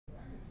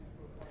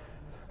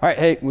All right,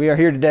 hey, we are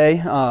here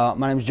today.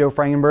 My name is Joe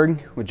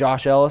Frangenberg with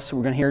Josh Ellis.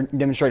 We're going to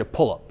demonstrate a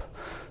pull-up.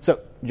 So,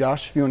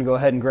 Josh, if you want to go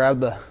ahead and grab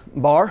the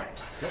bar.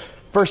 Yep.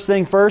 First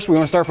thing first, we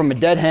want to start from a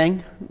dead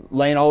hang,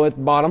 laying all the way at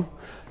the bottom.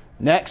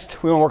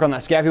 Next, we want to work on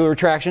that scapular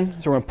retraction.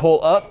 So we're going to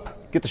pull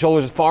up, get the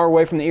shoulders as far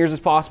away from the ears as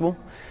possible.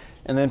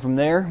 And then from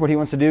there, what he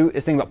wants to do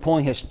is think about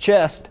pulling his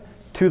chest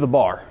to the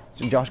bar.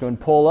 So Josh, go ahead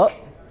and pull up.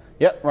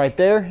 Yep, right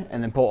there.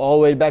 And then pull all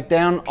the way back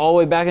down, all the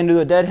way back into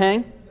the dead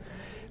hang.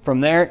 From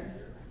there,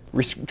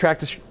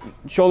 retract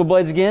the shoulder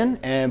blades again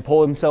and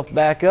pull himself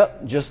back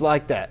up just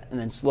like that. And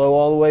then slow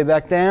all the way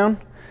back down,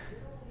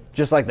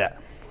 just like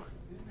that.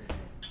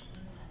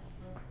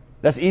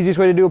 That's the easiest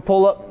way to do a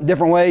pull-up.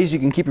 Different ways, you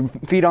can keep your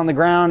feet on the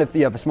ground if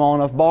you have a small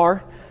enough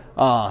bar.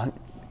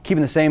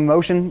 Keeping the same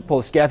motion,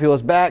 pull the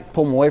scapulas back,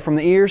 pull them away from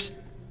the ears.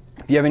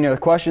 If you have any other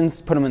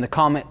questions, put them in the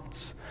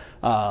comments.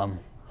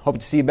 Hope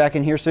to see you back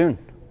in here soon.